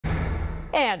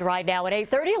And right now at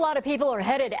 8:30, a lot of people are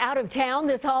headed out of town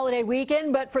this holiday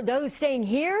weekend. But for those staying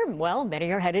here, well,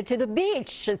 many are headed to the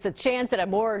beach. It's a chance at a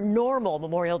more normal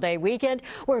Memorial Day weekend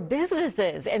where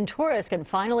businesses and tourists can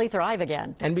finally thrive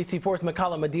again. NBC4's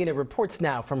Mekahlo Medina reports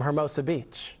now from Hermosa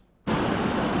Beach.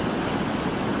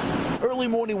 Early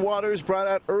morning waters brought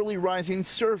out early rising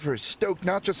surfers, stoked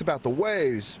not just about the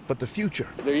waves, but the future.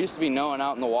 There used to be no one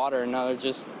out in the water, and now there's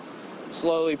just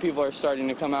slowly people are starting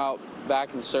to come out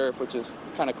back and surf, which is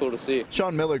kind of cool to see.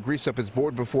 Sean Miller greased up his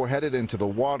board before headed into the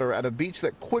water at a beach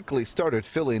that quickly started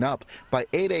filling up. By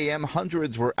 8 a.m.,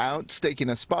 hundreds were out, staking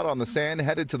a spot on the sand,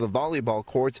 headed to the volleyball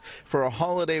courts for a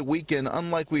holiday weekend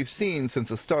unlike we've seen since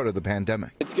the start of the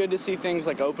pandemic. It's good to see things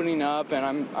like opening up,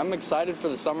 and I'm excited for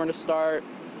the summer to start,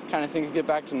 kind of things get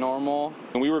back to normal.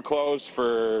 We were closed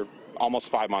for almost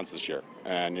 5 months this year,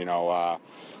 and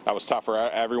that was tough for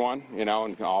everyone, and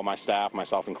all my staff,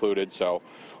 myself included. So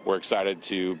we're excited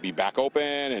to be back open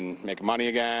and making money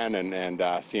again,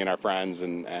 and seeing our friends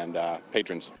and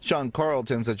patrons. Sean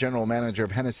Carlton's the general manager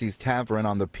of Hennessy's Tavern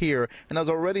on the pier, and has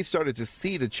already started to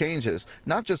see the changes,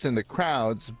 not just in the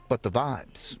crowds, but the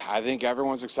vibes. I think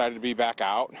everyone's excited to be back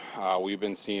out. We've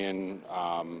been seeing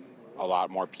a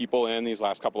lot more people in these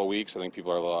last couple of weeks. I think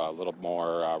people are a little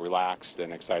more relaxed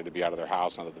and excited to be out of their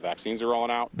house now that the vaccines are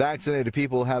rolling out. Vaccinated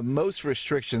people have most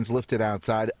restrictions lifted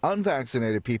outside.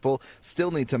 Unvaccinated people still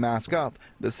need to mask up.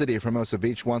 The city of Hermosa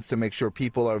Beach wants to make sure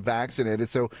people are vaccinated,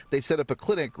 so they've set up a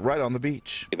clinic right on the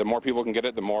beach. The more people can get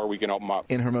it, the more we can open up.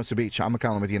 In Hermosa Beach, I'm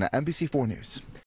Mekahlo Medina, NBC4 News.